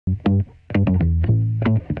How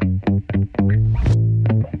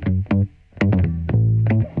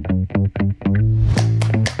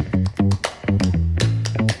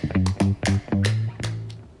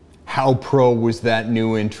pro was that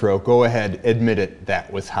new intro? Go ahead, admit it,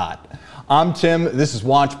 that was hot. I'm Tim, this is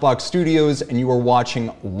Watchbox Studios, and you are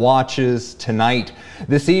watching Watches Tonight.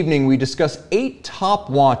 This evening we discuss 8 top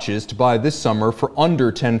watches to buy this summer for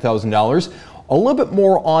under $10,000. A little bit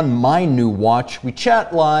more on my new watch. We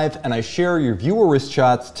chat live and I share your viewer wrist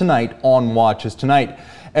shots tonight on Watches Tonight.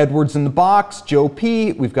 Edwards in the box, Joe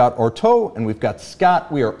P, we've got Artaud, and we've got Scott.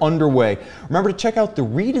 We are underway. Remember to check out the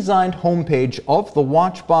redesigned homepage of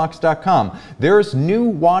thewatchbox.com. There's new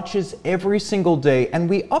watches every single day, and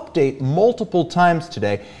we update multiple times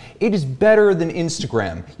today. It is better than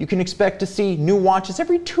Instagram. You can expect to see new watches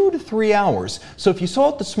every 2 to 3 hours. So if you saw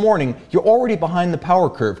it this morning, you're already behind the power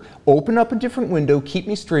curve. Open up a different window, keep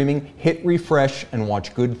me streaming, hit refresh, and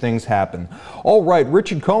watch good things happen. All right,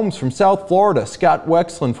 Richard Combs from South Florida, Scott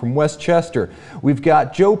Wexland from Westchester. We've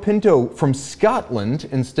got Joe Pinto from Scotland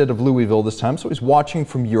instead of Louisville this time, so he's watching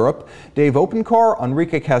from Europe. Dave Openkar,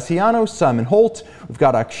 Enrique Cassiano, Simon Holt. We've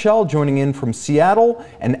got Akshel joining in from Seattle,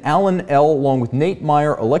 and Alan L. along with Nate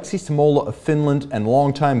Meyer, Alexi Simola of Finland, and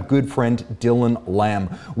longtime good friend Dylan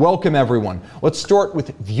Lamb. Welcome everyone. Let's start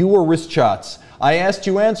with viewer wrist shots. I asked,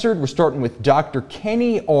 you answered. We're starting with Dr.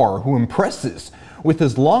 Kenny R, who impresses with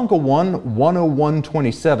his Lange 1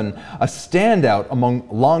 10127, a standout among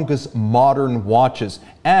Lange's modern watches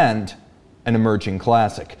and an emerging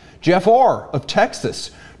classic. Jeff R of Texas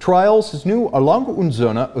trials his new Lange und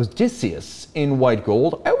Söhne Odysseus in white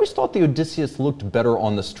gold. I always thought the Odysseus looked better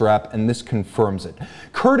on the strap, and this confirms it.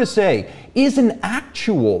 Curtis A is an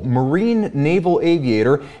actual Marine naval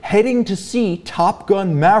aviator heading to see Top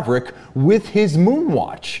Gun Maverick with his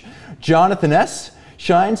Moonwatch. Jonathan S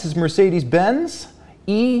shines his Mercedes-Benz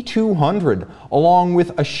E200 along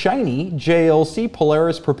with a shiny JLC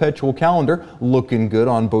Polaris Perpetual calendar, looking good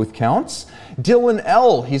on both counts. Dylan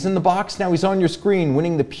L, he's in the box now, he's on your screen,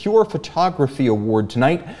 winning the Pure Photography Award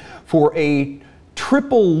tonight for a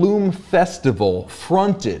triple lume festival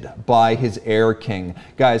fronted by his Air King.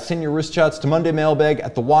 Guys, send your wrist shots to Monday Mailbag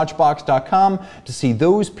at thewatchbox.com to see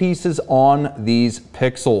those pieces on these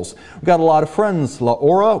pixels. We've got a lot of friends. La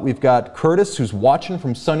Aura, we've got Curtis, who's watching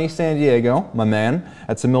from sunny San Diego, my man.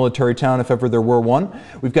 That's a military town if ever there were one.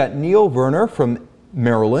 We've got Neil Werner from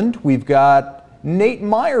Maryland. We've got Nate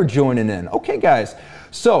Meyer joining in. Okay, guys.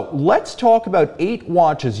 So let's talk about 8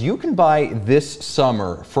 watches you can buy this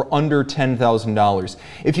summer for under $10,000.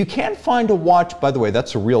 If you can't find a watch, by the way,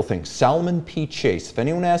 that's a real thing. Salomon P. Chase, if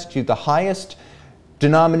anyone asked you the highest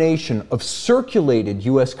denomination of circulated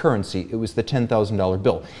U.S. currency, it was the $10,000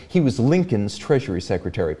 bill. He was Lincoln's Treasury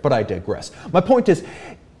Secretary, but I digress. My point is,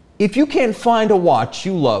 if you can't find a watch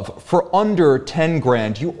you love for under 10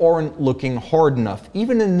 grand, you aren't looking hard enough.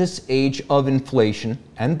 Even in this age of inflation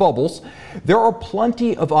and bubbles, there are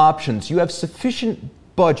plenty of options. You have sufficient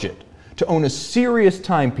budget to own a serious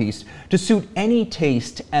timepiece to suit any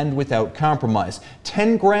taste and without compromise.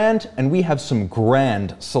 10 grand, and we have some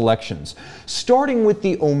grand selections. Starting with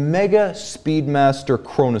the Omega Speedmaster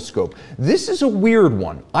Chronoscope. This is a weird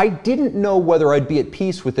one. I didn't know whether I'd be at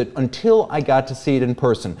peace with it until I got to see it in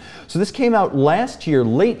person. So this came out last year,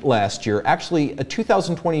 late last year, actually a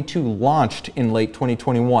 2022 launched in late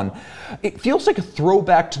 2021. It feels like a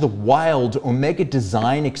throwback to the wild Omega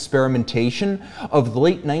design experimentation of the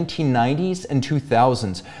late 1990s and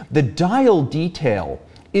 2000s. The dial detail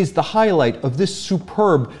is the highlight of this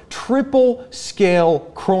superb triple scale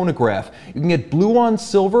chronograph. You can get blue on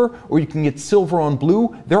silver, or you can get silver on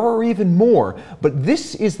blue. There are even more, but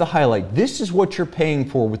this is the highlight. This is what you're paying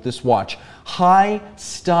for with this watch. High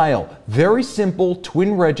style, very simple,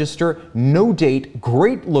 twin register, no date,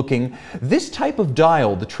 great looking. This type of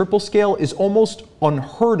dial, the triple scale, is almost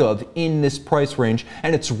unheard of in this price range,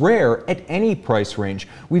 and it's rare at any price range.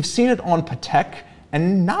 We've seen it on Patek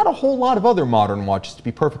and not a whole lot of other modern watches, to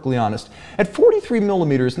be perfectly honest. At 43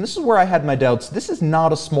 millimeters, and this is where I had my doubts, this is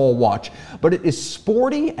not a small watch, but it is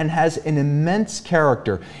sporty and has an immense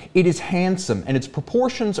character. It is handsome, and its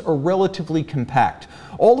proportions are relatively compact.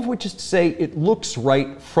 All of which is to say, it looks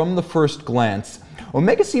right from the first glance.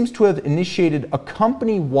 Omega seems to have initiated a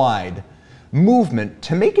company-wide movement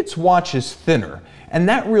to make its watches thinner, and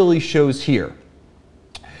that really shows here.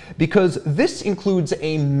 because this includes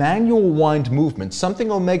a manual wind movement,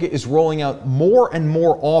 something Omega is rolling out more and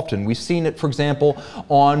more often. We've seen it, for example,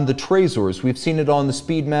 on the Trezors, we've seen it on the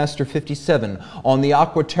Speedmaster 57, on the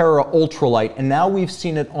Aquaterra Ultralight, and now we've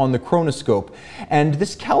seen it on the Chronoscope. And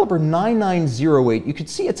this caliber 9908, you can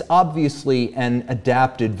see it's obviously an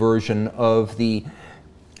adapted version of the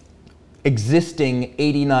existing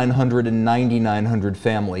 8900 and 9900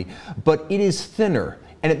 family, but it is thinner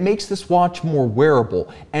and it makes this watch more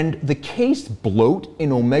wearable. And the case bloat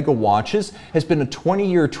in Omega watches has been a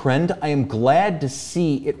 20-year trend. I am glad to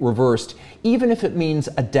see it reversed, even if it means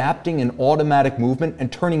adapting an automatic movement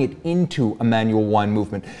and turning it into a manual wind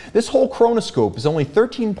movement. This whole chronoscope is only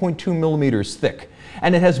 13.2 millimeters thick,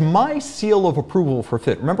 and it has my seal of approval for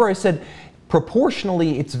fit. Remember I said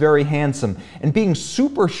proportionally, it's very handsome, and being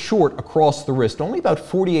super short across the wrist, only about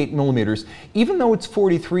 48 millimeters, even though it's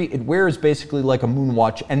 43, it wears basically like a moon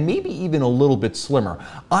watch and maybe even a little bit slimmer.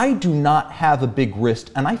 I do not have a big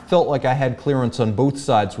wrist, and I felt like I had clearance on both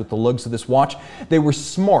sides with the lugs of this watch. They were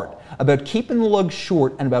smart about keeping the lugs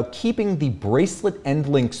short and about keeping the bracelet end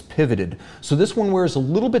links pivoted. So this one wears a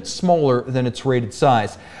little bit smaller than its rated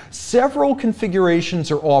size. Several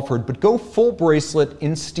configurations are offered, but go full bracelet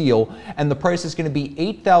in steel, and the price is going to be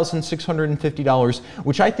 $8,650,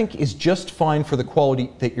 which I think is just fine for the quality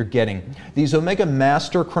that you're getting. These Omega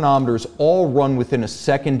Master chronometers all run within a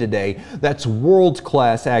second a day. That's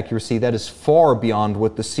world-class accuracy. That is far beyond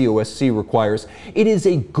what the COSC requires. It is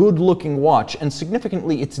a good-looking watch, and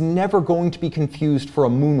significantly, it's never going to be confused for a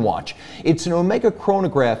moon watch. It's an Omega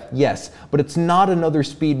chronograph, yes, but it's not another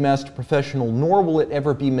Speedmaster Professional, nor will it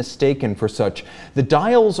ever be mistaken for such. The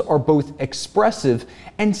dials are both expressive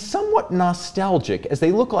and somewhat nostalgic, as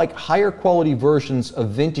they look like higher quality versions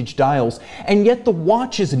of vintage dials, and yet the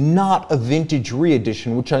watch is not a vintage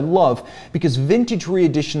re-edition, which I love, because vintage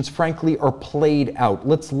re-editions frankly are played out.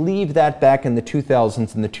 Let's leave that back in the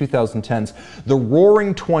 2000s and the 2010s. The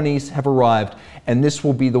roaring 20s have arrived, and this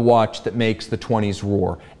will be the watch that makes the 20s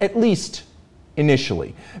roar, at least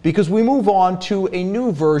initially, because we move on to a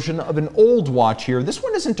new version of an old watch here. This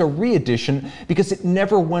one isn't a re-edition because it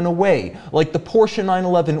never went away. Like the Porsche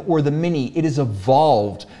 911 or the Mini, it has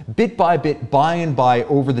evolved bit by bit, by and by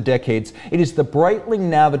over the decades. It is the Breitling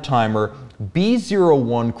Navitimer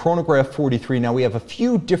B01 Chronograph 43. Now we have a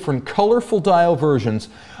few different colorful dial versions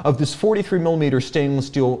of this 43mm stainless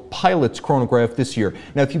steel Pilot's chronograph this year.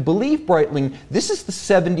 Now if you believe Breitling, this is the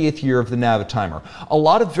 70th year of the Navitimer. A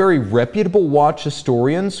lot of very reputable watch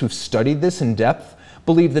historians who've studied this in depth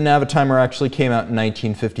believe the Navitimer actually came out in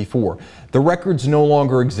 1954. The records no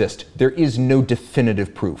longer exist. There is no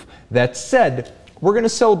definitive proof. That said, we're going to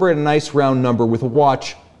celebrate a nice round number with a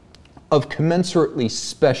watch of commensurately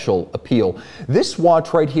special appeal. This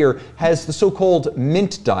watch right here has the so-called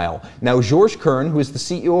mint dial. Now, Georges Kern, who is the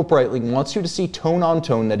CEO of Breitling, wants you to see tone on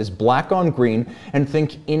tone, that is black on green, and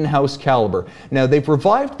think in-house caliber. Now, they've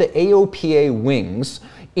revived the AOPA wings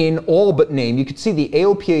in all but name. You can see the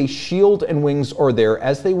AOPA shield and wings are there,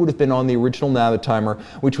 as they would have been on the original Navitimer,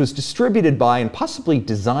 which was distributed by and possibly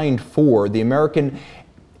designed for the American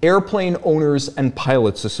Airplane Owners and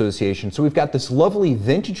Pilots Association. So we've got this lovely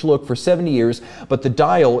vintage look for 70 years, but the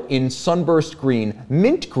dial in sunburst green,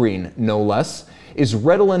 mint green no less, is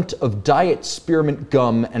redolent of Diet Spearmint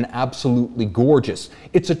gum and absolutely gorgeous.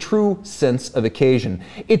 It's a true sense of occasion.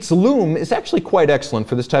 Its lume is actually quite excellent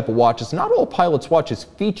for this type of watches. Not all Pilot's watches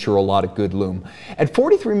feature a lot of good lume. At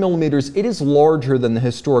 43mm, it is larger than the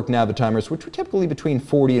historic Navitimers, which were typically between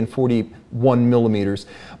 40 and 41mm,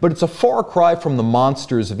 but it's a far cry from the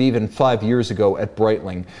monsters of even 5 years ago at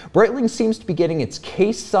Breitling. Breitling seems to be getting its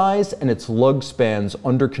case size and its lug spans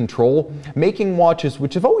under control, making watches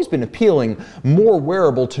which have always been appealing more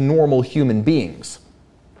wearable to normal human beings.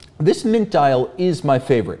 This mint dial is my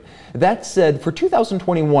favorite. That said, for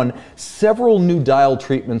 2021, several new dial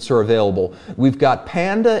treatments are available. We've got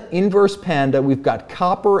Panda, Inverse Panda, we've got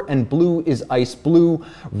Copper, and Blue is Ice Blue.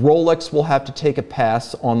 Rolex will have to take a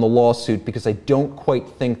pass on the lawsuit because I don't quite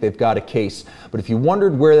think they've got a case. But if you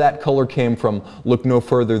wondered where that color came from, look no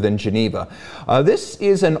further than Geneva. This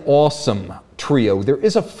is an awesome trio. There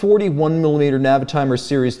is a 41mm Navitimer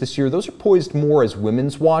series this year. Those are poised more as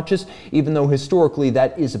women's watches, even though historically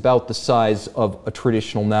that is about the size of a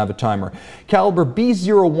traditional Navitimer. Caliber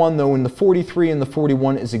B01 though in the 43 and the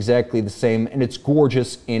 41 is exactly the same, and it's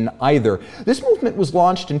gorgeous in either. This movement was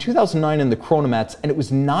launched in 2009 in the Chronomats, and it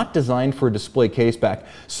was not designed for a display caseback.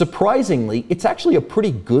 Surprisingly, it's actually a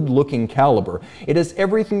pretty good looking caliber. It has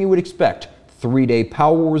everything you would expect: 3-day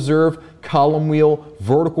power reserve, column wheel,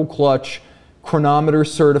 vertical clutch, chronometer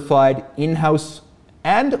certified, in-house,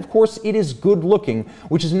 and of course it is good looking,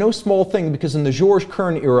 which is no small thing because in the Georges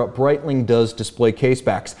Kern era, Breitling does display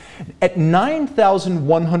casebacks. At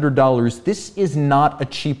 $9,100, this is not a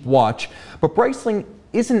cheap watch, but Breitling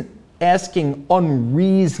isn't asking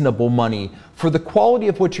unreasonable money for the quality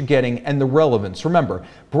of what you're getting and the relevance. Remember,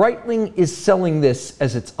 Breitling is selling this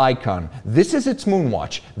as its icon. This is its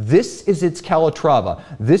Moonwatch. This is its Calatrava.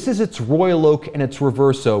 This is its Royal Oak and its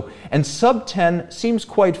Reverso. And sub 10 seems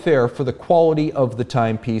quite fair for the quality of the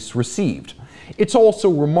timepiece received. It's also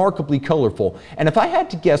remarkably colorful, and if I had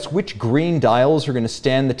to guess which green dials are going to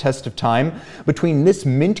stand the test of time between this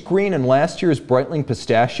mint green and last year's Breitling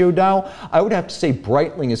pistachio dial, I would have to say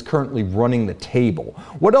Breitling is currently running the table.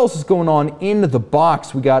 What else is going on in the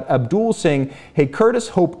box? We got Abdul saying, hey Curtis,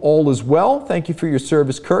 hope all is well. Thank you for your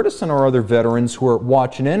service, Curtis, and our other veterans who are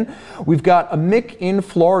watching in. We've got a Mick in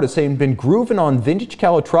Florida saying, been grooving on vintage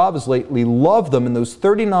Calatravas lately, love them, and those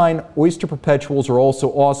 39 Oyster Perpetuals are also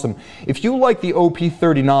awesome. If you like the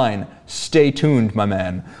OP39, stay tuned, my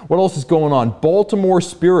man. What else is going on? Baltimore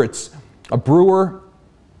Spirits, a brewer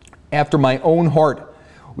after my own heart.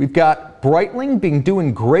 We've got Breitling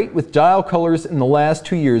doing great with dial colors in the last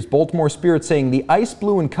 2 years. Baltimore Spirit saying the ice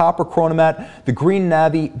blue and copper chronomat, the green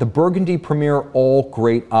navy, the burgundy premier, all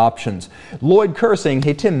great options. Lloyd Kerr saying,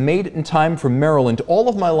 hey Tim, made it in time from Maryland. All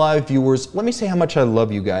of my live viewers, let me say how much I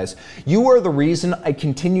love you guys. You are the reason I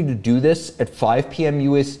continue to do this at 5 p.m.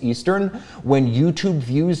 US Eastern when YouTube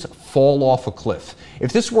views fall off a cliff.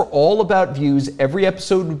 If this were all about views, every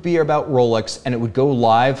episode would be about Rolex and it would go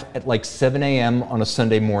live at like 7 a.m. on a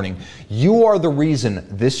Sunday morning. You are the reason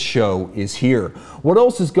this show is here. What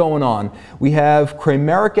else is going on? We have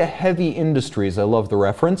Kramerica Heavy Industries, I love the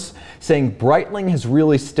reference, saying Breitling has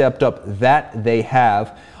really stepped up. That they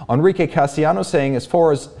have. Enrique Casiano saying, as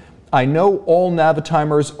far as I know, all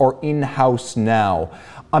Navitimers are in-house now.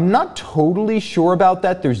 I'm not totally sure about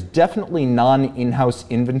that. There's definitely non-in-house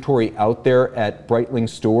inventory out there at Breitling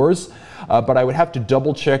stores, but I would have to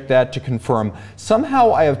double check that to confirm.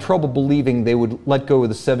 Somehow I have trouble believing they would let go of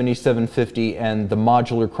the 7750 and the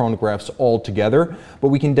modular chronographs altogether, but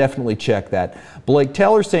we can definitely check that. Blake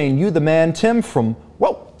Taylor saying, you the man, Tim, from,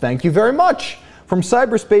 well, thank you very much. From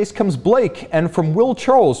cyberspace comes Blake, and from Will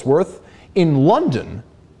Charlesworth in London,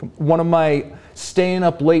 one of my staying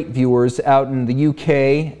up late viewers out in the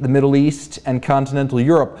UK, the Middle East, and continental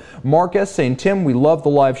Europe. Mark S. saying, Tim, we love the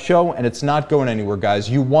live show, and it's not going anywhere, guys.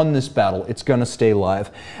 You won this battle. It's going to stay live.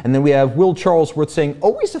 And then we have Will Charlesworth saying,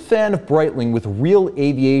 always a fan of Breitling with real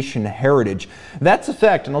aviation heritage. That's a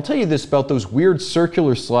fact, and I'll tell you this about those weird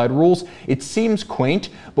circular slide rules. It seems quaint,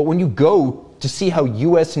 but when you go to see how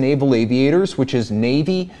U.S. naval aviators, which is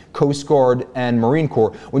Navy, Coast Guard, and Marine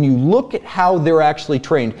Corps, when you look at how they're actually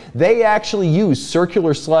trained, they actually use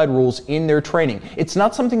circular slide rules in their training. It's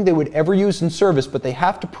not something they would ever use in service, but they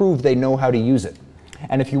have to prove they know how to use it.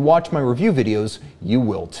 And if you watch my review videos, you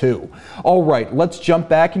will too. All right, let's jump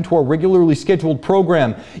back into our regularly scheduled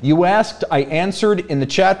program. You asked, I answered in the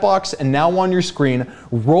chat box, and now on your screen,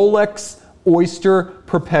 Rolex Oyster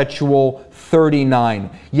Perpetual 39.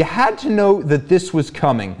 You had to know that this was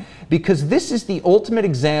coming because this is the ultimate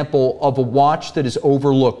example of a watch that is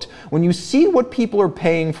overlooked. When you see what people are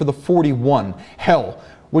paying for the 41, hell,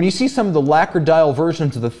 when you see some of the lacquer dial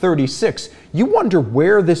versions of the 36, you wonder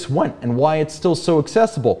where this went and why it's still so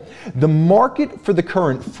accessible. The market for the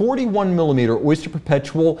current 41mm Oyster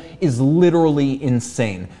Perpetual is literally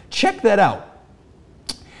insane. Check that out.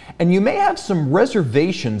 And you may have some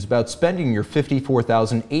reservations about spending your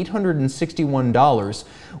 $54,861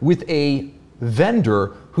 with a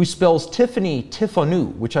vendor who spells Tiffany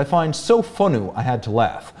Tiffanu, which I find so funny I had to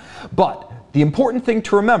laugh. But the important thing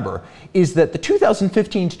to remember is that the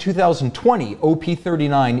 2015 to 2020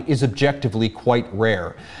 OP39 is objectively quite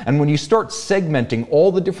rare. And when you start segmenting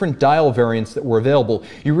all the different dial variants that were available,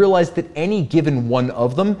 you realize that any given one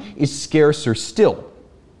of them is scarcer still.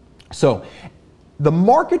 So, the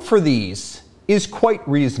market for these is quite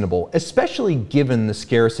reasonable, especially given the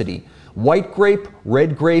scarcity. White grape,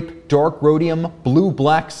 red grape, dark rhodium, blue,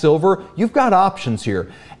 black, silver, you've got options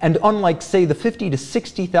here. And unlike, say, the $50,000 to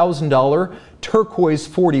 $60,000 turquoise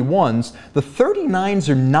 41s, the 39s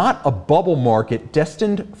are not a bubble market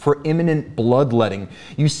destined for imminent bloodletting.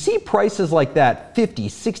 You see prices like that, $50,000,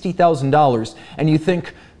 $60,000, and you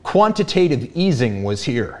think quantitative easing was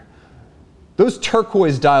here. Those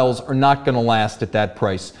turquoise dials are not going to last at that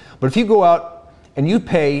price. But if you go out and you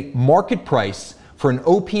pay market price for an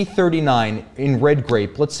OP39 in red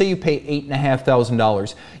grape, let's say you pay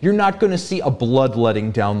 $8,500, you're not going to see a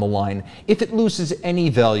bloodletting down the line. If it loses any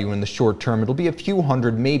value in the short term, it'll be a few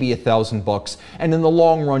hundred, maybe $1,000, and in the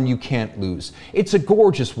long run, you can't lose. It's a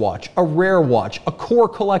gorgeous watch, a rare watch, a core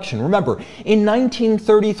collection. Remember, in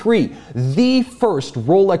 1933, the first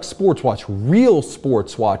Rolex sports watch, real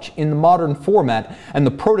sports watch in the modern format, and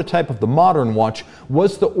the prototype of the modern watch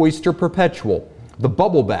was the Oyster Perpetual. the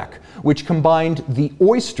bubbleback, which combined the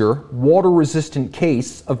Oyster water-resistant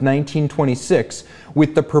case of 1926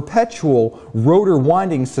 with the Perpetual rotor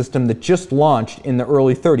winding system that just launched in the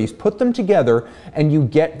early 30s. Put them together and you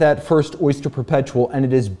get that first Oyster Perpetual, and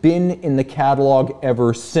it has been in the catalog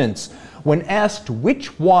ever since. When asked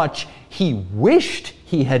which watch he wished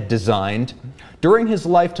he had designed during his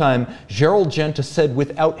lifetime, Gerald Genta said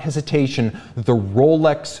without hesitation, the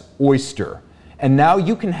Rolex Oyster. And now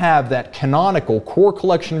you can have that canonical core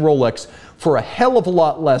collection Rolex for a hell of a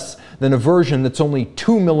lot less than a version that's only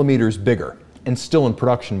 2 millimeters bigger, and still in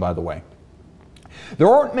production, by the way. There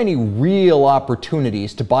aren't many real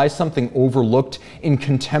opportunities to buy something overlooked in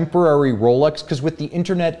contemporary Rolex, because with the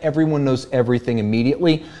internet, everyone knows everything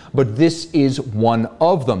immediately, but this is one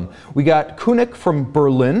of them. We got Kunik from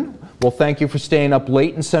Berlin. Well, thank you for staying up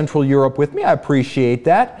late in Central Europe with me. I appreciate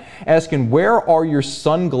that. Asking, where are your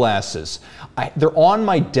sunglasses? They're on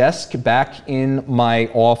my desk back in my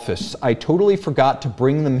office. I totally forgot to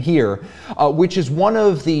bring them here, which is one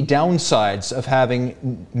of the downsides of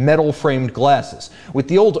having metal framed glasses. With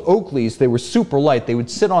the old Oakleys, they were super light. They would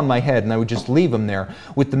sit on my head and I would just leave them there.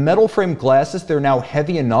 With the metal framed glasses, they're now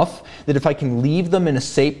heavy enough that if I can leave them in a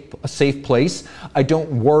safe place, I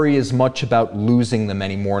don't worry as much about losing them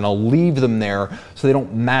anymore, and I'll leave them there so they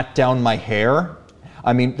don't mat down my hair.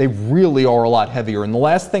 I mean, they really are a lot heavier, and the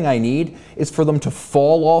last thing I need is for them to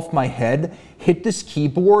fall off my head, hit this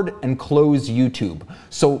keyboard, and close YouTube.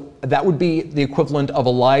 So that would be the equivalent of a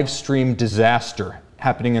live stream disaster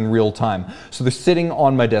happening in real time. So they're sitting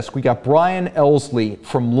on my desk. We got Brian Elsley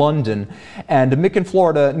from London, and Mick in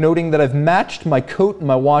Florida noting that I've matched my coat and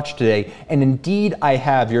my watch today, and indeed I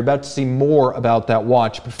have. You're about to see more about that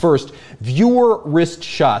watch. But first, viewer wrist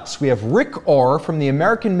shots. We have Rick R. from the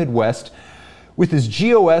American Midwest with his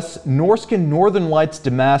GOS Norsken Northern Lights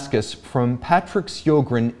Damascus from Patrick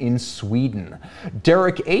Sjogren in Sweden.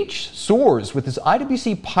 Derek H. soars with his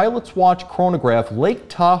IWC Pilot's Watch chronograph Lake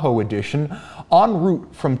Tahoe edition en route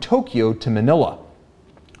from Tokyo to Manila.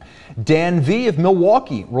 Dan V. of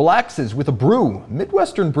Milwaukee relaxes with a brew.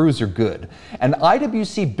 Midwestern brews are good. An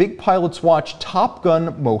IWC Big Pilot's Watch Top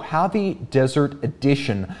Gun Mojave Desert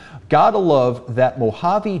Edition. Gotta love that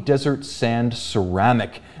Mojave Desert Sand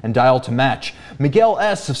ceramic. And dial to match. Miguel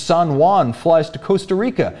S. of San Juan flies to Costa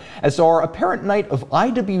Rica as our apparent night of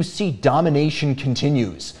IWC domination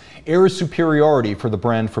continues. Air superiority for the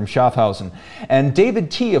brand from Schaffhausen. And David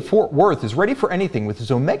T. of Fort Worth is ready for anything with his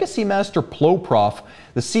Omega Seamaster Ploprof,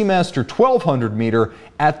 the Seamaster 1200 meter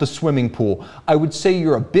at the swimming pool. I would say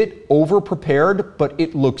you're a bit over-prepared, but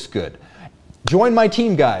it looks good. Join my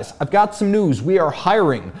team, guys. I've got some news. We are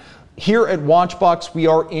hiring. Here at Watchbox, we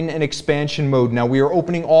are in an expansion mode. Now, we are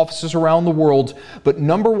opening offices around the world, but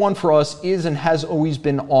number one for us is and has always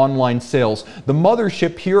been online sales. The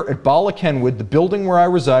mothership here at Bala Kenwood, the building where I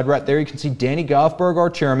reside, right there you can see Danny Goffberg, our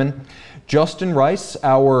chairman, Justin Rice,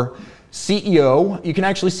 our CEO. You can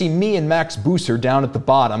actually see me and Max Booser down at the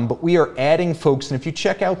bottom, but we are adding folks, and if you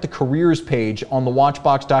check out the careers page on the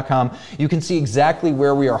watchbox.com, you can see exactly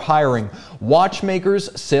where we are hiring.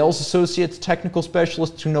 Watchmakers, sales associates, technical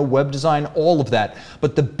specialists who know web design, all of that.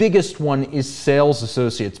 But the biggest one is sales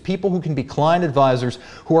associates, people who can be client advisors,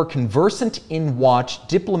 who are conversant in watch,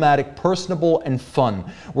 diplomatic, personable, and fun.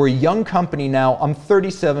 We're a young company now. I'm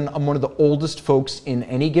 37. I'm one of the oldest folks in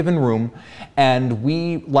any given room, and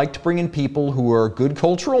we like to bring in people who are good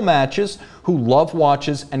cultural matches, who love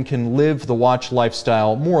watches and can live the watch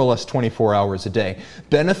lifestyle more or less 24 hours a day.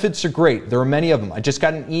 Benefits are great. There are many of them. I just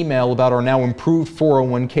got an email about our now improved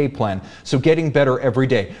 401k plan, so getting better every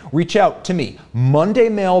day. Reach out to me, Monday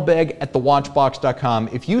mailbag at thewatchbox.com.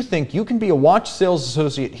 If you think you can be a watch sales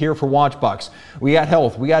associate here for Watchbox, we got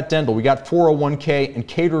health, we got dental, we got 401k and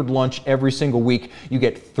catered lunch every single week. You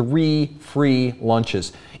get 3 free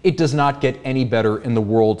lunches. It does not get any better in the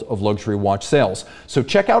world of luxury watch sales. So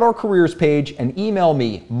check out our careers page and email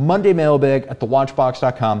me, mondaymailbag at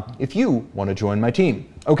thewatchbox.com, if you want to join my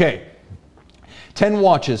team. Okay, 10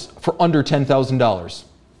 watches for under $10,000.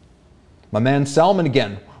 My man Salman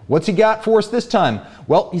again. What's he got for us this time?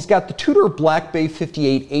 Well, he's got the Tudor Black Bay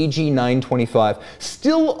 58 AG 925.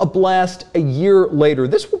 Still a blast a year later.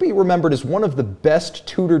 This will be remembered as one of the best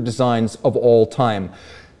Tudor designs of all time.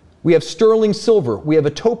 We have sterling silver, we have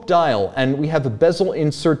a taupe dial, and we have a bezel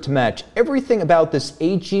insert to match. Everything about this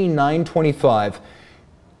AG 925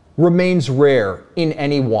 remains rare in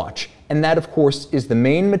any watch. And that, of course, is the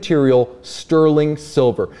main material, sterling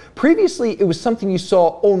silver. Previously, it was something you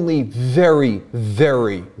saw only very,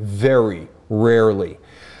 very, very rarely.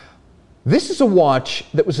 This is a watch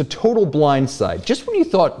that was a total blindside. Just when you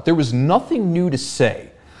thought there was nothing new to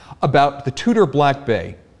say about the Tudor Black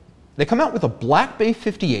Bay, They come out with a Black Bay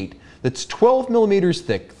 58 that's 12 millimeters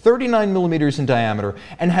thick, 39 millimeters in diameter,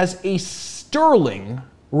 and has a sterling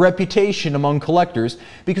reputation among collectors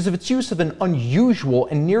because of its use of an unusual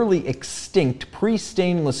and nearly extinct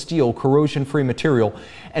pre-stainless steel corrosion-free material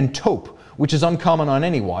and taupe, which is uncommon on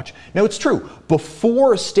any watch. Now, it's true,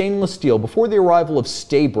 before stainless steel, before the arrival of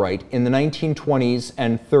Stay Bright in the 1920s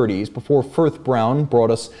and 30s, before Firth Brown brought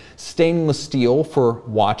us stainless steel for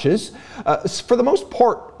watches, for the most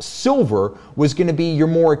part, silver was going to be your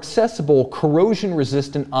more accessible,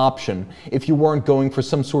 corrosion-resistant option if you weren't going for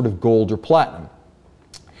some sort of gold or platinum.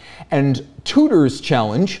 And Tudor's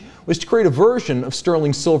challenge was to create a version of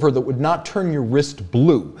sterling silver that would not turn your wrist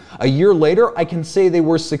blue. A year later, I can say they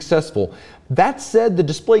were successful. That said, the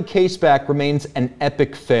display caseback remains an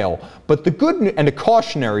epic fail. But the good and a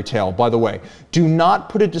cautionary tale, by the way, do not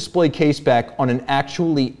put a display caseback on an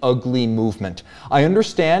actually ugly movement. I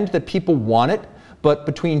understand that people want it, but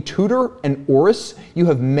between Tudor and Oris, you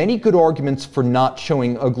have many good arguments for not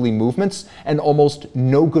showing ugly movements and almost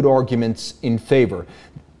no good arguments in favor.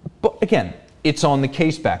 But again, it's on the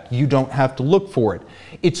caseback. You don't have to look for it.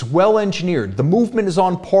 It's well engineered. The movement is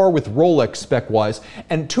on par with Rolex spec-wise,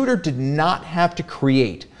 and Tudor did not have to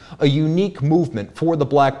create a unique movement for the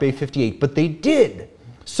Black Bay 58, but they did.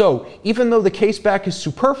 So even though the caseback is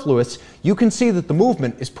superfluous, you can see that the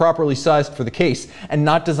movement is properly sized for the case and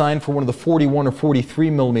not designed for one of the 41 or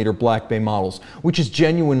 43 millimeter Black Bay models, which is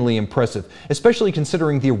genuinely impressive, especially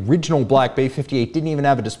considering the original Black Bay 58 didn't even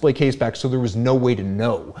have a display caseback, so there was no way to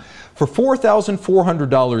know. For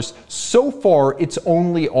 $4,400, so far it's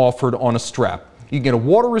only offered on a strap. You can get a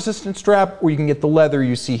water-resistant strap, or you can get the leather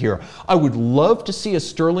you see here. I would love to see a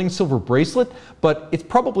sterling silver bracelet, but it's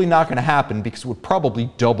probably not going to happen because it would probably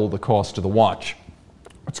double the cost of the watch.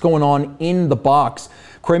 What's going on in the box?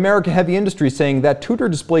 Cray-America Heavy Industries saying that Tudor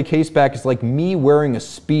display caseback is like me wearing a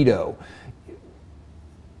Speedo.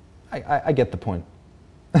 I get the point.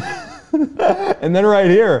 And then right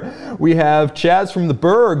here, we have Chaz from the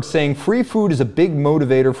Berg saying free food is a big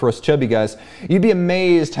motivator for us chubby guys. You'd be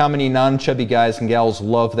amazed how many non-chubby guys and gals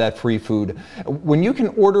love that free food. When you can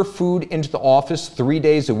order food into the office 3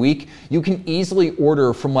 days a week, you can easily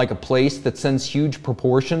order from like a place that sends huge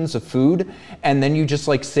proportions of food, and then you just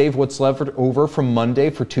like save what's left over from Monday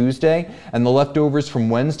for Tuesday and the leftovers from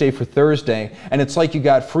Wednesday for Thursday, and it's like you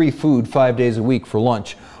got free food 5 days a week for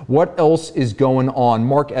lunch. What else is going on?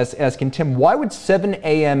 Mark S. asking, Tim, why would 7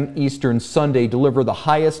 a.m. Eastern Sunday deliver the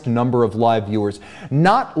highest number of live viewers?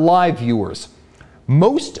 Not live viewers.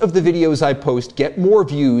 Most of the videos I post get more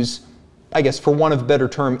views, I guess for want of a better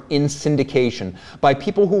term, in syndication, by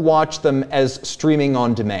people who watch them as streaming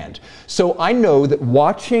on demand. So I know that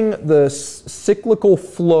watching the cyclical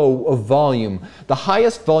flow of volume, the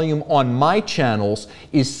highest volume on my channels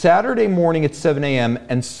is Saturday morning at 7 a.m.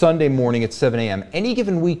 and Sunday morning at 7 a.m. Any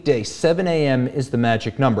given weekday, 7 a.m. is the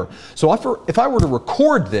magic number. So if I were to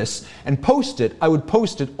record this and post it, I would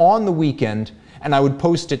post it on the weekend and I would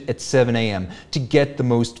post it at 7 a.m. to get the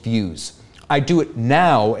most views. I do it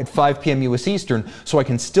now at 5 p.m. US Eastern so I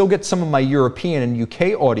can still get some of my European and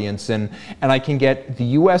UK audience in, and I can get the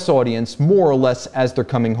US audience more or less as they're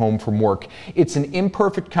coming home from work. It's an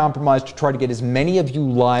imperfect compromise to try to get as many of you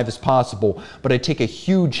live as possible, but I take a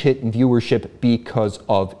huge hit in viewership because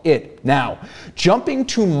of it. Now, jumping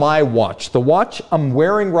to my watch, the watch I'm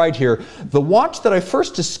wearing right here, the watch that I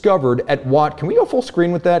first discovered at Watt. Can we go full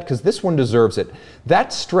screen with that? Because this one deserves it.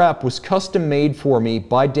 That strap was custom made for me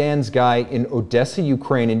by Dan's guy in Odessa,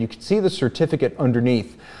 Ukraine, and you can see the certificate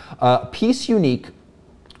underneath. Piece unique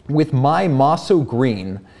with my Maso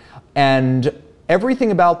green, and everything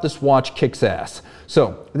about this watch kicks ass.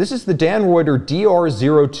 So this is the Dan Royter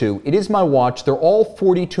DR02. It is my watch. They're all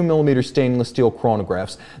 42 millimeter stainless steel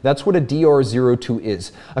chronographs. That's what a DR02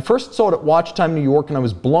 is. I first saw it at Watch Time New York, and I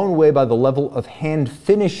was blown away by the level of hand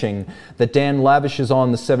finishing that Dan lavishes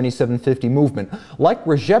on the 7750 movement. Like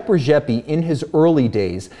Regepi in his early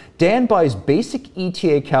days, Dan buys basic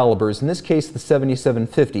ETA calibers, in this case the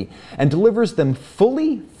 7750, and delivers them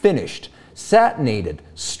fully finished, satinated,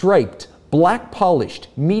 striped, black polished,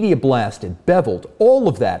 media blasted, beveled, all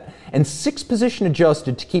of that, and 6-position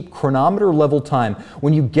adjusted to keep chronometer level time.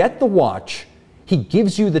 When you get the watch, he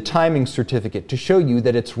gives you the timing certificate to show you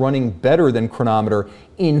that it's running better than chronometer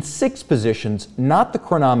in 6 positions, not the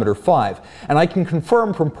chronometer 5. And I can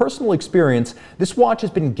confirm from personal experience, this watch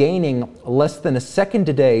has been gaining less than a second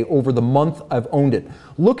a day over the month I've owned it.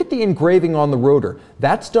 Look at the engraving on the rotor.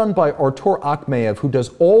 That's done by Artur Akhmayev, who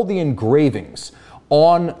does all the engravings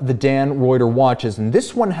on the Dan Royter watches, and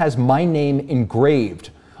this one has my name engraved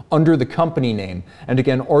under the company name. And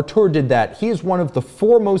again, Artur did that. He is one of the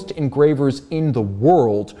foremost engravers in the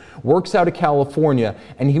world, works out of California,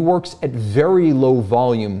 and he works at very low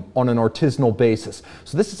volume on an artisanal basis.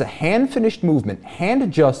 So this is a hand-finished movement,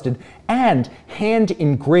 hand-adjusted, and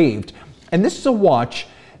hand-engraved. And this is a watch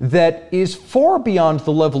that is far beyond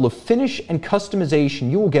the level of finish and customization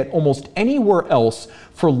you will get almost anywhere else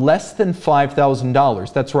for less than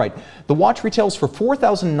 $5,000. That's right. The watch retails for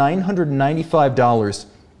 $4,995.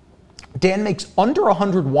 Dan makes under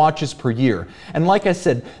 100 watches per year. And like I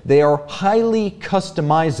said, they are highly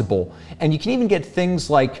customizable. And you can even get things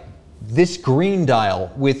like this green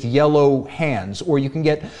dial with yellow hands, or you can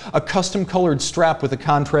get a custom colored strap with a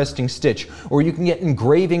contrasting stitch, or you can get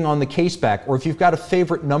engraving on the case back, or if you've got a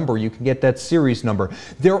favorite number, you can get that series number.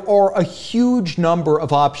 There are a huge number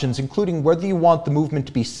of options, including whether you want the movement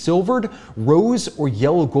to be silvered, rose, or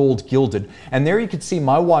yellow gold gilded. And there you can see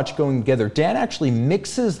my watch going together. Dan actually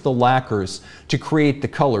mixes the lacquers to create the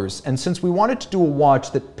colors. And since we wanted to do a watch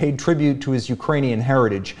that paid tribute to his Ukrainian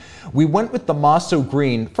heritage, we went with the Maso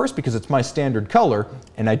green, first because it's my standard color,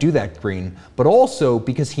 and I do that green, but also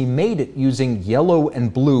because he made it using yellow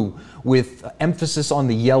and blue with emphasis on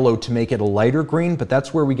the yellow to make it a lighter green, but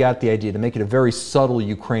that's where we got the idea, to make it a very subtle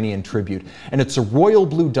Ukrainian tribute. And it's a royal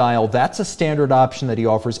blue dial. That's a standard option that he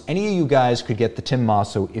offers. Any of you guys could get the Tim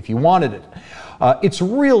Maso if you wanted it. It's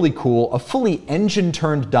really cool. A fully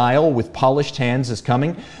engine-turned dial with polished hands is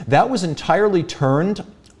coming. That was entirely turned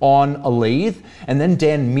on a lathe, and then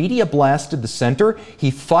Dan media blasted the center. He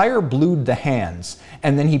fire blued the hands,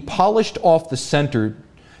 and then he polished off the center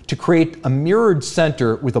to create a mirrored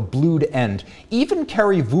center with a blued end. Even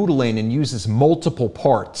Kari Voutilainen uses multiple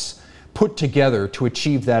parts put together to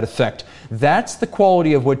achieve that effect. That's the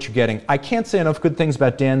quality of what you're getting. I can't say enough good things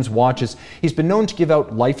about Dan's watches. He's been known to give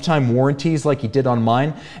out lifetime warranties like he did on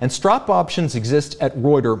mine, and strap options exist at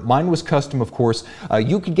Royter. Mine was custom, of course.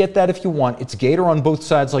 You could get that if you want. It's gator on both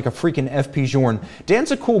sides like a freaking FP Journe.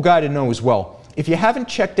 Dan's a cool guy to know as well. If you haven't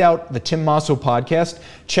checked out the Tim Maso podcast,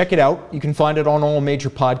 check it out. You can find it on all major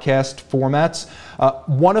podcast formats.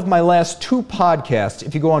 One of my last 2 podcasts,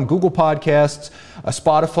 if you go on Google Podcasts,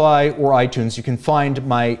 Spotify, or iTunes, you can find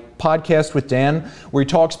my podcast with Dan, where he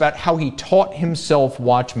talks about how he taught himself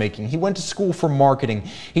watchmaking. He went to school for marketing.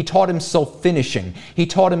 He taught himself finishing. He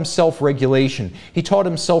taught himself regulation. He taught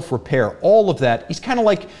himself repair. All of that. He's kind of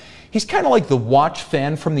like the watch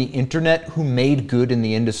fan from the internet who made good in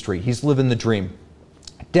the industry. He's living the dream.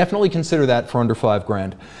 Definitely consider that for under $5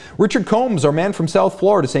 grand. Richard Combs, our man from South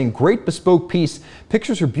Florida, saying, great bespoke piece.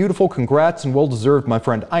 Pictures are beautiful. Congrats and well deserved, my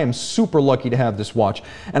friend. I am super lucky to have this watch.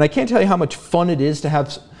 And I can't tell you how much fun it is to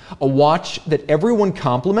have a watch that everyone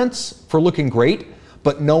compliments for looking great,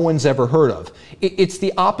 but no one's ever heard of. It's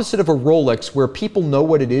the opposite of a Rolex, where people know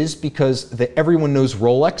what it is because everyone knows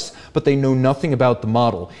Rolex, but they know nothing about the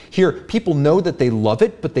model. Here, people know that they love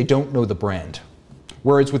it, but they don't know the brand.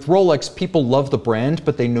 Whereas with Rolex, people love the brand,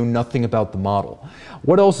 but they know nothing about the model.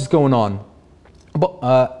 What else is going on?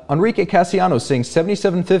 Enrique Casiano saying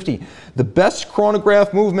 7750, the best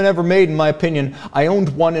chronograph movement ever made in my opinion. I owned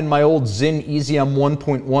one in my old Zinn EasyM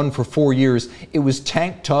 1.1 for 4 years. It was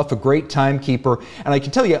tank tough, a great timekeeper, and I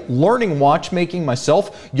can tell you, learning watchmaking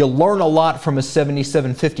myself, you learn a lot from a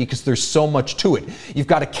 7750 because there's so much to it. You've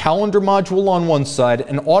got a calendar module on one side,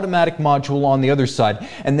 an automatic module on the other side,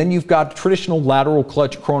 and then you've got traditional lateral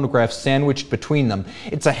clutch chronograph sandwiched between them.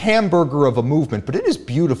 It's a hamburger of a movement, but it is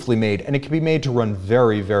beautifully made, and it can be made to run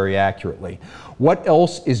very, very accurately. What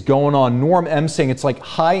else is going on? Norm M saying it's like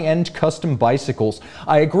high-end custom bicycles.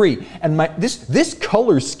 I agree. And this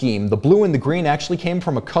color scheme, the blue and the green, actually came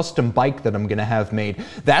from a custom bike that I'm going to have made.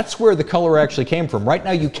 That's where the color actually came from. Right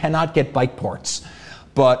now you cannot get bike parts.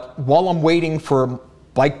 But while I'm waiting for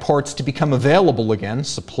bike parts to become available again,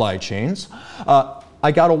 supply chains,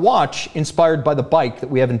 I got a watch inspired by the bike that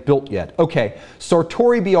we haven't built yet. Okay,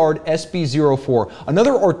 Sartori Biard SB04,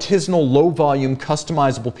 another artisanal low-volume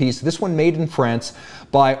customizable piece. This one made in France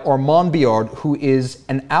by Armand Biard, who is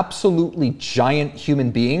an absolutely giant human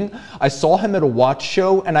being. I saw him at a watch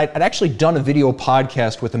show, and I'd actually done a video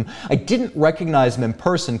podcast with him. I didn't recognize him in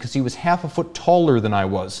person because he was half a foot taller than I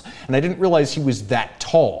was, and I didn't realize he was that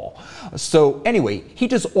tall. So anyway, he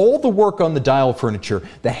does all the work on the dial furniture,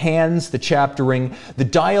 the hands, the chaptering. The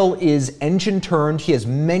dial is engine turned. He has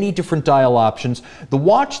many different dial options. The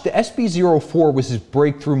watch, the SB04, was his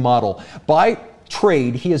breakthrough model. By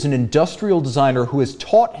trade, he is an industrial designer who has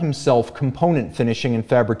taught himself component finishing and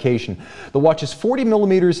fabrication. The watch is 40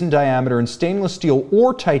 millimeters in diameter in stainless steel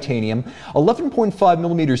or titanium, 11.5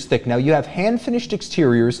 millimeters thick. Now you have hand-finished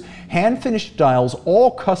exteriors, hand-finished dials,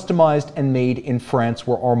 all customized and made in France,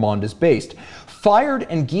 where Armand is based. Fired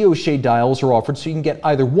and guilloche dials are offered, so you can get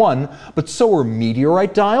either one, but so are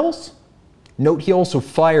meteorite dials. Note he also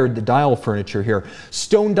fired the dial furniture here.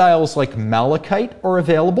 Stone dials like malachite are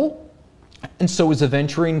available, and so is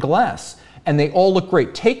aventurine glass. And they all look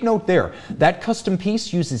great. Take note there, that custom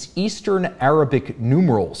piece uses Eastern Arabic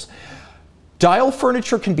numerals. Dial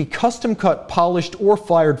furniture can be custom cut, polished, or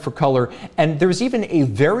fired for color, and there's even a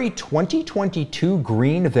very 2022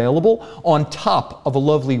 green available on top of a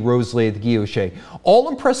lovely rose lathe guilloche. All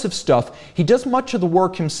impressive stuff. He does much of the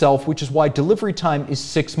work himself, which is why delivery time is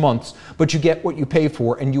 6 months, but you get what you pay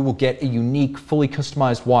for, and you will get a unique, fully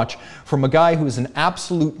customized watch from a guy who is an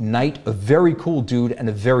absolute knight, a very cool dude, and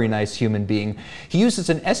a very nice human being. He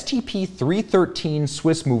uses an STP 313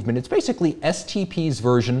 Swiss movement. It's basically STP's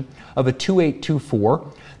version of a 2824,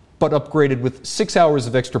 but upgraded with 6 hours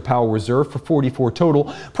of extra power reserve for 44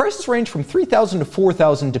 total. Prices range from $3,000 to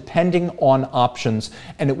 $4,000 depending on options,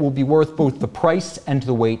 and it will be worth both the price and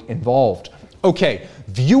the weight involved. Okay,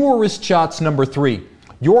 viewer wrist shots number 3.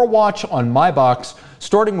 Your watch on my box,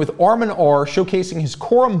 starting with Armin R, showcasing his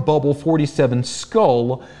Coram Bubble 47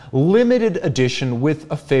 Skull limited edition with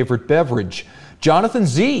a favorite beverage. Jonathan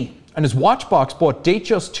Z and his watch box bought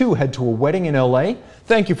Datejust 2 head to a wedding in LA.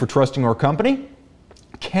 Thank you for trusting our company.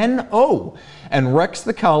 Ken O and Rex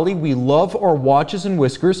the Collie, we love our watches and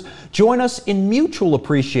whiskers. Join us in mutual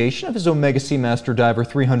appreciation of his Omega Seamaster Diver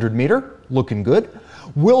 300 meter, looking good.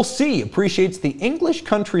 Will C appreciates the English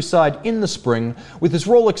countryside in the spring with his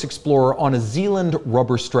Rolex Explorer on a Zealand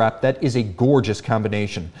rubber strap. That is a gorgeous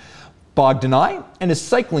combination. Bogdan I and his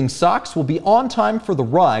cycling socks will be on time for the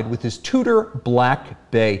ride with his Tudor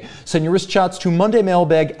Black Bay. Send your wrist shots to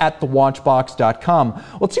mondaymailbag@thewatchbox.com.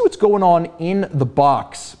 Let's see what's going on in the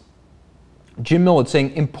box. Jim Millett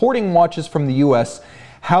saying, importing watches from the US,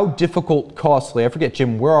 how difficult, costly. I forget,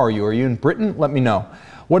 Jim, where are you? Are you in Britain? Let me know.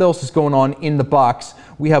 What else is going on in the box?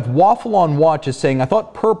 We have Waffle on Watches saying, I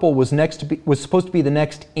thought purple was supposed to be the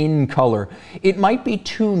next in color. It might be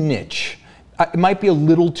too niche. It might be a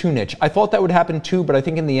little too niche. I thought that would happen too, but I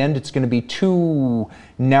think in the end it's going to be too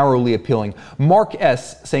narrowly appealing. Mark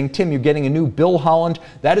S saying, Tim, you're getting a new Bill Holland.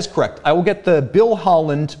 That is correct. I will get the Bill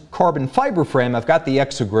Holland carbon fiber frame. I've got the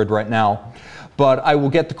Exogrid right now, but I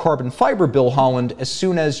will get the carbon fiber Bill Holland as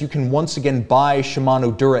soon as you can once again buy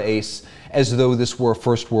Shimano Dura Ace as though this were a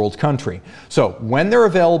first world country. So when they're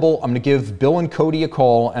available, I'm going to give Bill and Cody a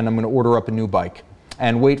call and I'm going to order up a new bike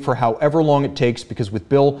and wait for however long it takes, because with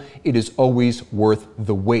Bill, it is always worth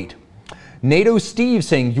the wait. NATO Steve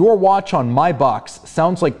saying, your watch on my box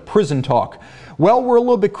sounds like prison talk. Well, we're a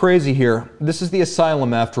little bit crazy here. This is the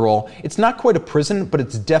asylum after all. It's not quite a prison, but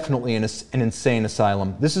it's definitely an insane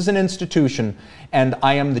asylum. This is an institution, and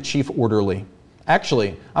I am the chief orderly.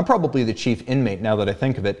 Actually, I'm probably the chief inmate now that I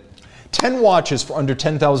think of it. 10 watches for under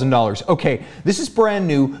 $10,000. Okay, this is brand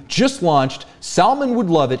new, just launched. Salman would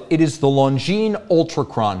love it. It is the Longines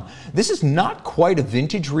Ultrachron. This is not quite a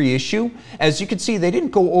vintage reissue. As you can see, they didn't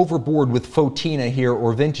go overboard with Fotina here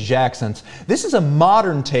or vintage accents. This is a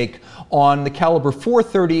modern take on the caliber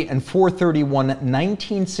 430 and 431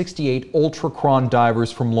 1968 Ultrachron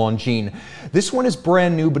divers from Longines. This one is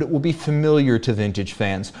brand new, but it will be familiar to vintage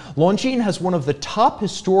fans. Longines has one of the top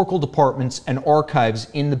historical departments and archives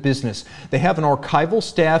in the business. They have an archival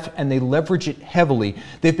staff and they leverage it heavily.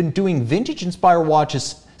 They've been doing vintage-inspired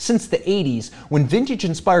watches since the 80s, when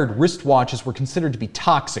vintage-inspired wristwatches were considered to be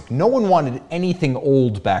toxic. No one wanted anything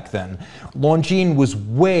old back then. Longines was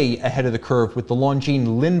way ahead of the curve with the Longines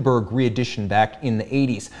Lindbergh re-edition back in the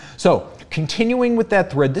 80s. So, continuing with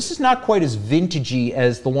that thread, this is not quite as vintagey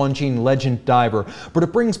as the Longines Legend Diver, but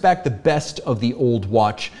it brings back the best of the old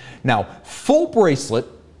watch. Now, full bracelet.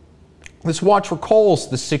 This watch recalls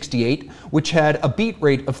the 68, which had a beat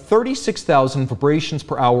rate of 36,000 vibrations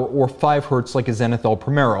per hour or 5 Hz like a Zenith El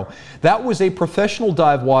Primero. That was a professional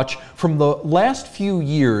dive watch from the last few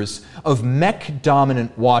years of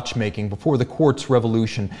mech-dominant watchmaking before the quartz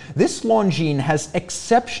revolution. This Longines has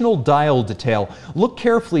exceptional dial detail. Look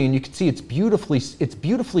carefully and you can see it's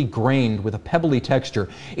beautifully grained with a pebbly texture.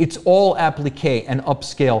 It's all applique and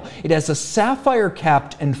upscale. It has a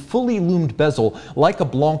sapphire-capped and fully loomed bezel like a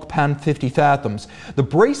Blancpain 50 Fathoms. The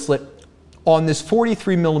bracelet on this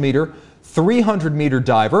 43mm 300-meter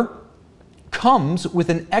diver comes with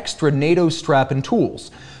an extra NATO strap and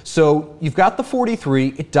tools. So you've got the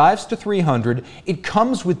 43, it dives to 300, it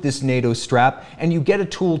comes with this NATO strap, and you get a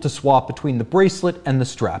tool to swap between the bracelet and the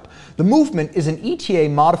strap. The movement is an ETA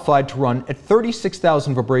modified to run at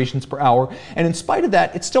 36,000 vibrations per hour, and in spite of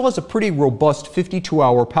that, it still has a pretty robust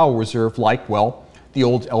 52-hour power reserve like, well, the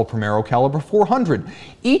old El Primero caliber 400.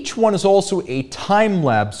 Each one is also a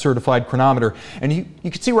Time-Lab certified chronometer, and you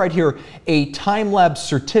can see right here a Time-Lab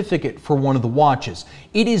certificate for one of the watches.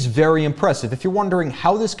 It is very impressive. If you're wondering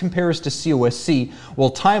how this compares to COSC, well,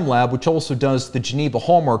 Time-Lab, which also does the Geneva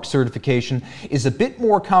Hallmark certification, is a bit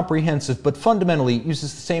more comprehensive, but fundamentally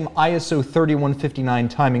uses the same ISO 3159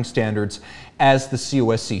 timing standards as the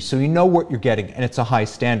COSC, so you know what you're getting, and it's a high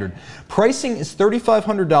standard. Pricing is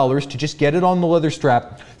 $3,500 to just get it on the leather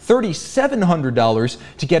strap, $3,700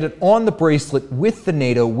 to get it on the bracelet with the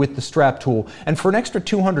NATO, with the strap tool, and for an extra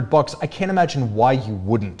 $200, I can't imagine why you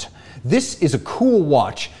wouldn't. This is a cool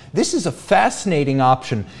watch. This is a fascinating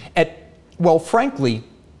option at, well, frankly,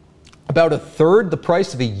 about a third the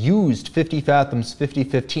price of a used 50 Fathoms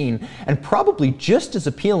 5015, and probably just as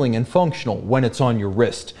appealing and functional when it's on your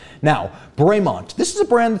wrist. Now, Bremont. This is a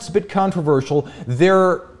brand that's a bit controversial.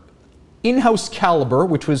 Their in-house caliber,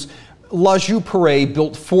 which was La Joux Perret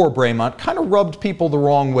built for Bremont, kind of rubbed people the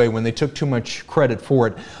wrong way when they took too much credit for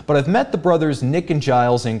it. But I've met the brothers Nick and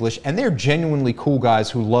Giles English, and they're genuinely cool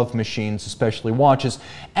guys who love machines, especially watches.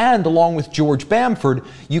 And along with George Bamford,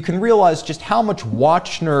 you can realize just how much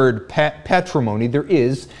watch nerd patrimony there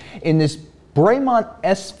is in this Bremont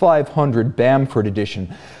S500 Bamford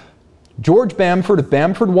edition. George Bamford of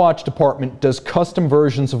Bamford Watch Department does custom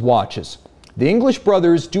versions of watches. The English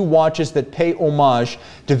brothers do watches that pay homage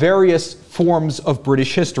to various forms of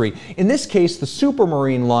British history. In this case, the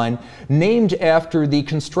Supermarine line, named after the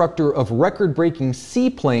constructor of record-breaking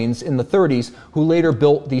seaplanes in the 30s, who later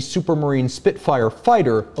built the Supermarine Spitfire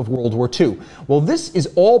fighter of World War II. Well, this is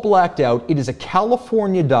all blacked out. It is a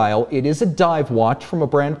California dial. It is a dive watch from a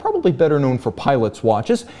brand probably better known for pilots'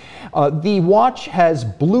 watches. The watch has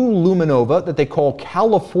blue luminova that they call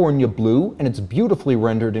California blue, and it's beautifully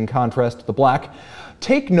rendered in contrast to the black.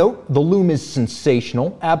 Take note, the lume is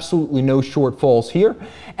sensational, absolutely no shortfalls here,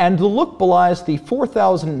 and the look belies the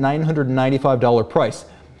 $4,995 price.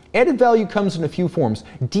 Added value comes in a few forms.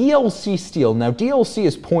 DLC steel. Now, DLC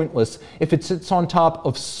is pointless if it sits on top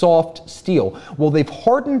of soft steel. Well, they've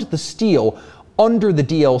hardened the steel under the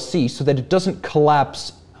DLC so that it doesn't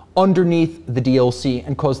collapse underneath the DLC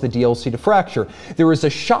and cause the DLC to fracture. There is a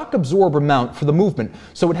shock absorber mount for the movement,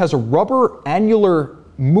 so it has a rubber annular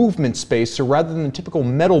movement spacer rather than the typical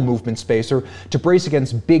metal movement spacer to brace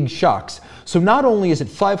against big shocks. So not only is it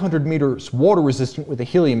 500 meters water resistant with a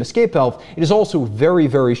helium escape valve, it is also very,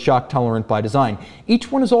 very shock tolerant by design.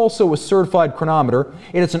 Each one is also a certified chronometer.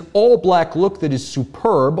 It has an all black look that is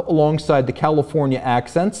superb alongside the California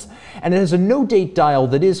accents, and it has a no date dial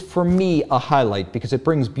that is, for me, a highlight because it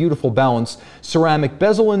brings beautiful balance. Ceramic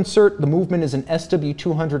bezel insert, the movement is an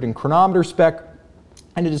SW200 in chronometer spec,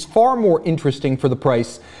 and it is far more interesting for the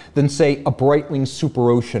price than, say, a Breitling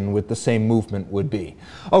Super Ocean with the same movement would be.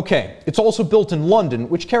 Okay, it's also built in London,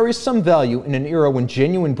 which carries some value in an era when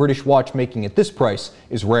genuine British watchmaking at this price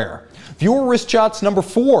is rare. Viewer wrist shots number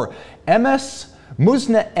 4, MS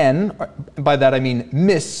Musna N, by that I mean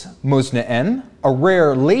Miss Musna N, a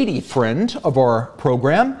rare lady friend of our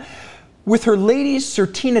program, with her ladies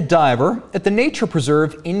Certina diver at the nature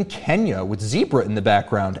preserve in Kenya with zebra in the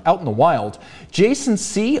background, out in the wild. Jason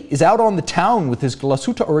C. is out on the town with his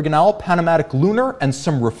Glasuta Original Panamatic Lunar and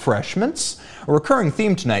some refreshments. A recurring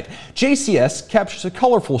theme tonight. JCS captures a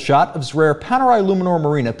colorful shot of his rare Panerai Luminor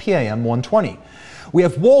Marina PAM 120. We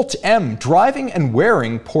have Walt M. driving and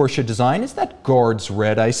wearing Porsche design. Is that Guards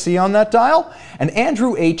red I see on that dial? And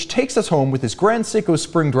Andrew H. takes us home with his Grand Seiko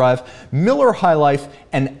Spring Drive, Miller High Life,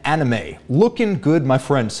 and Anime. Looking good, my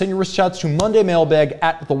friend. Send your wrist shots to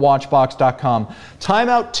mondaymailbag@thewatchbox.com. Time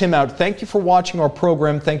out, Tim out. Thank you for watching our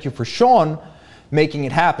program. Thank you for Sean making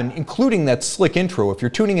it happen, including that slick intro. If you're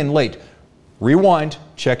tuning in late, rewind,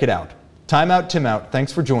 check it out. Time out, Tim out.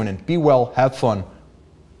 Thanks for joining. Be well, have fun.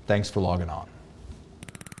 Thanks for logging on.